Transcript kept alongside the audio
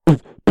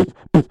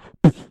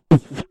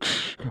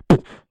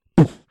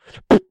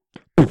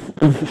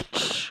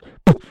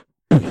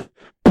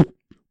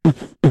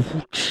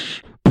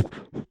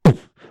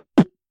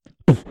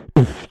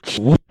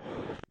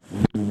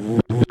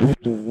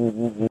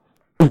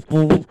I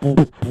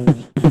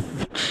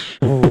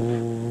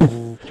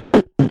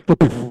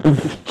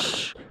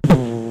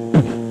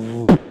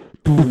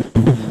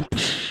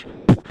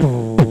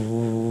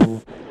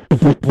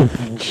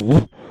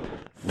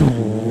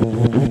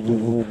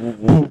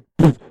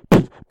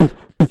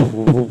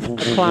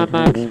climb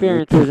my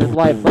experiences in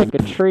life like a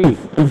tree,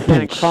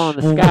 standing tall in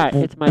the sky.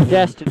 It's my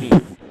destiny,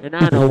 and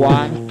I know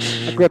why.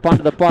 I grip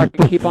onto the bark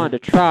and keep on to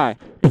try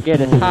and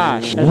get as high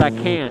as I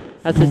can.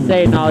 As to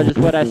say, knowledge is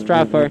what I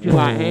strive for and who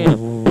I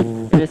am.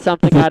 And it's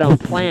something I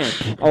don't plan,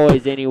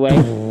 always anyway.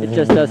 It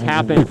just does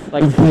happen,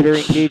 like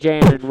twittering,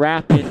 DJing, and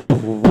rapping.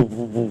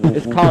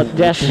 It's called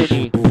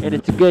destiny, and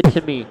it's good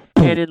to me.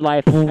 And in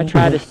life, I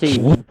try to see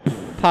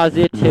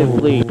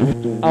positively,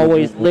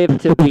 always live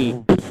to be,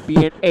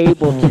 being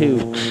able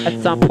to,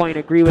 at some point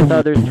agree with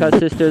others, cause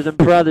sisters and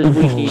brothers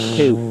we need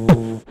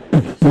to.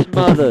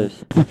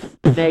 Smothers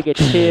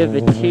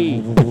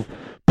negativity.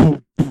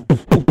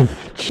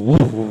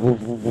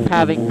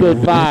 Having good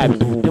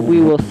vibes, and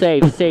we will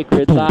save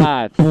sacred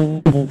lives.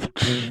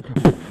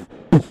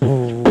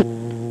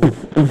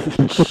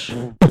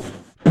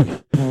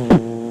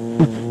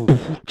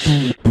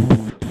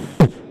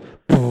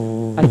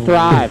 I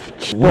thrive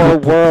for a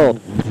world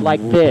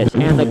like this,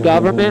 and the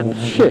government,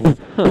 shit,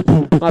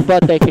 my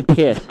butt they can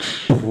kiss.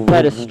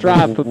 Let us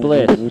strive for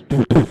bliss.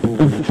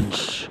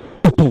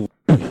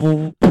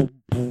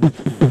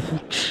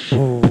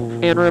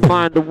 And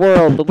remind the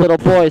world, the little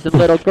boys and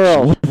little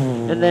girls,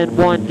 and then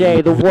one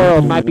day the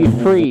world might be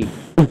free.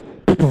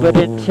 But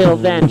until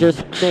then,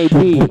 just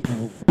maybe,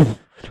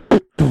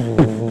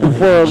 the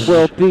world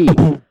will be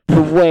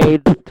the way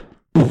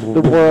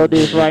the world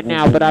is right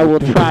now, but I will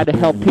try to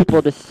help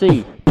people to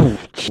see.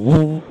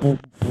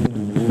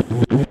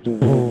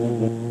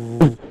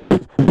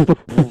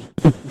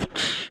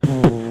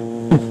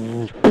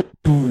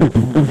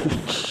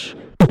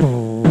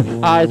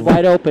 Eyes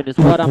wide open is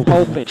what I'm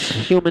hoping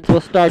humans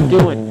will start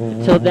doing.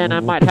 Until then I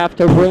might have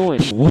to ruin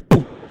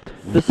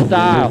the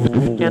style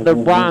and the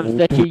rhymes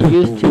that you're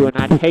used to, and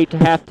I'd hate to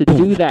have to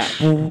do that.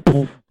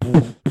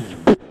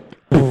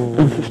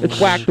 It's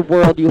whack the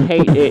world you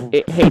hate,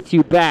 it hates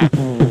you back.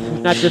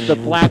 Not just the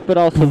black, but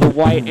also the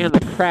white and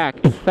the crack.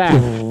 In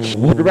fact,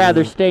 I'd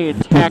rather stay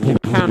intact and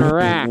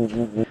counteract.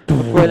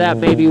 Before that,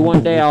 maybe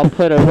one day I'll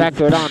put a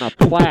record on a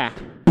plaque.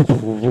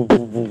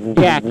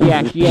 Yak,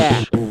 yak,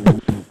 yak.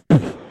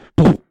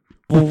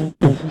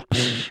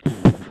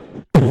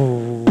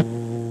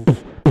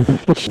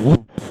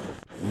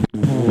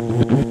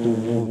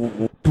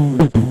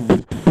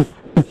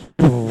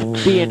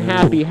 Being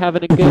happy,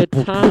 having a good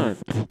time,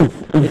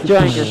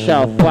 enjoying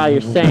yourself while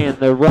you're saying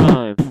the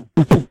rhyme,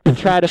 and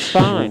try to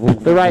find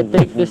the right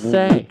thing to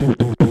say.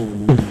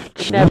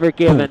 Never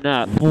giving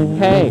up.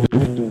 Hey,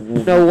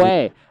 no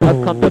way,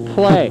 I've come to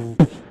play,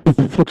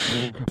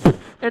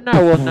 and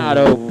I will not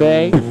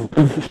obey.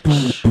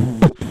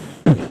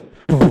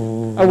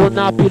 I will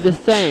not be the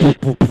same,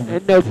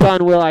 and no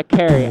gun will I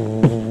carry.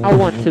 I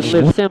want to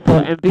live simple,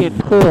 and being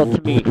cool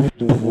to me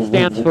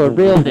stands for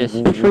realness,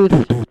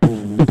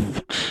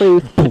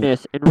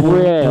 truthness, and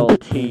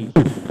reality,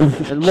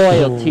 and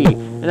loyalty,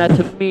 and that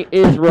to me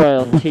is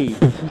royalty.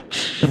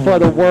 And for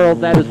the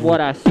world, that is what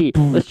I see.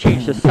 Let's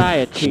change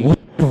society.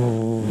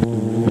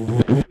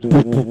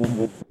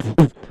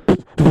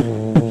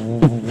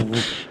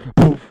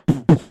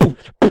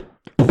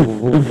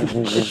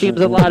 It seems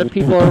a lot of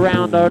people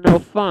around are no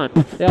fun.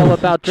 They're all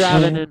about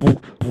driving and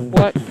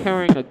what?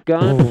 Carrying a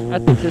gun? I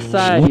think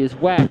society is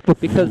whack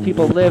because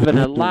people live in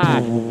a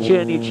lie,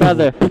 shooting each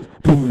other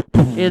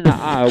in the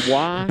eye.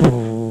 Why?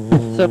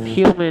 Some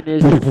human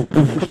is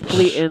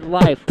complete in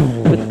life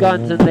with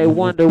guns and they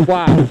wonder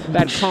why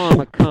bad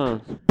karma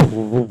comes.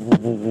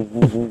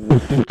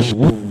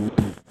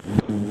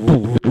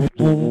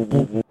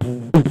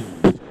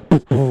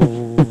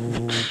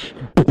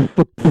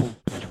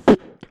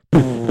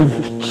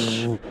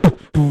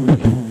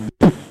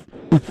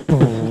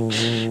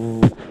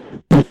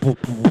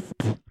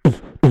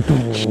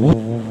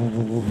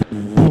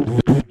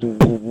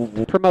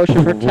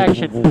 Promotion,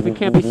 protection, we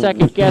can't be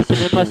second guessing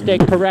and must stay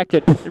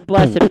corrected and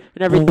blessed, and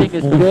everything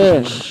is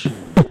good.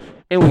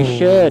 And we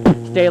should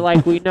stay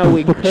like we know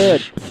we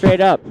could, straight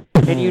up.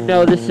 And you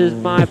know this is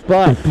my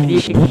butt, and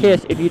you can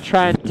kiss if you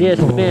try and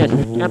dismiss.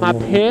 Am I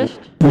pissed?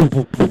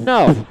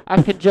 No,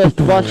 I can just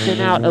busting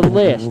out a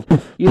list,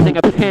 using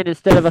a pen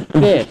instead of a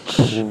fist.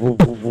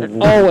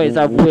 And always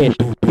I wish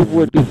people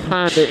would be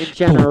kinder in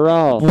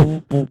general.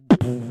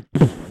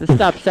 And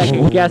stop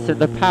second guessing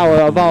the power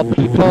of all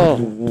people.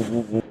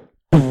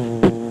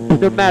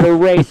 No matter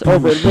race or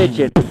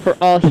religion, for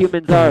all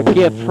humans are a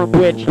gift from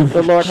which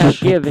the Lord has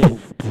given.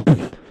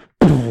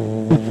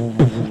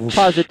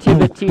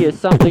 Positivity is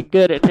something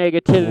good and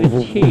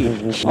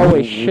negativity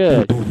always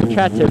should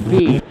try to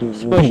be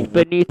smushed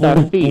beneath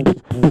our feet.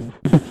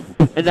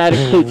 And that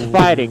includes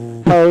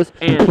fighting, hoes,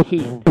 and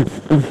heat.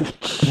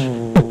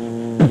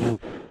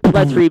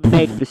 Let's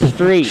remake the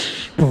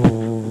streets.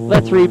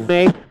 Let's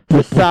remake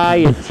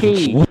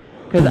society.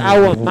 'cause I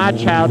want my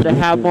child to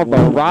have more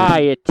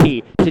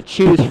variety to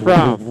choose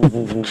from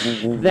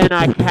than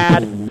I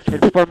had,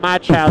 and for my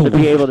child to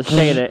be able to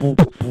say that.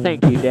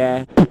 Thank you,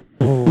 Dad.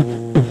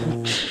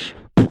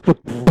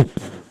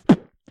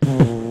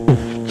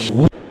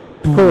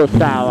 Cool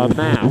style of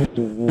mouth.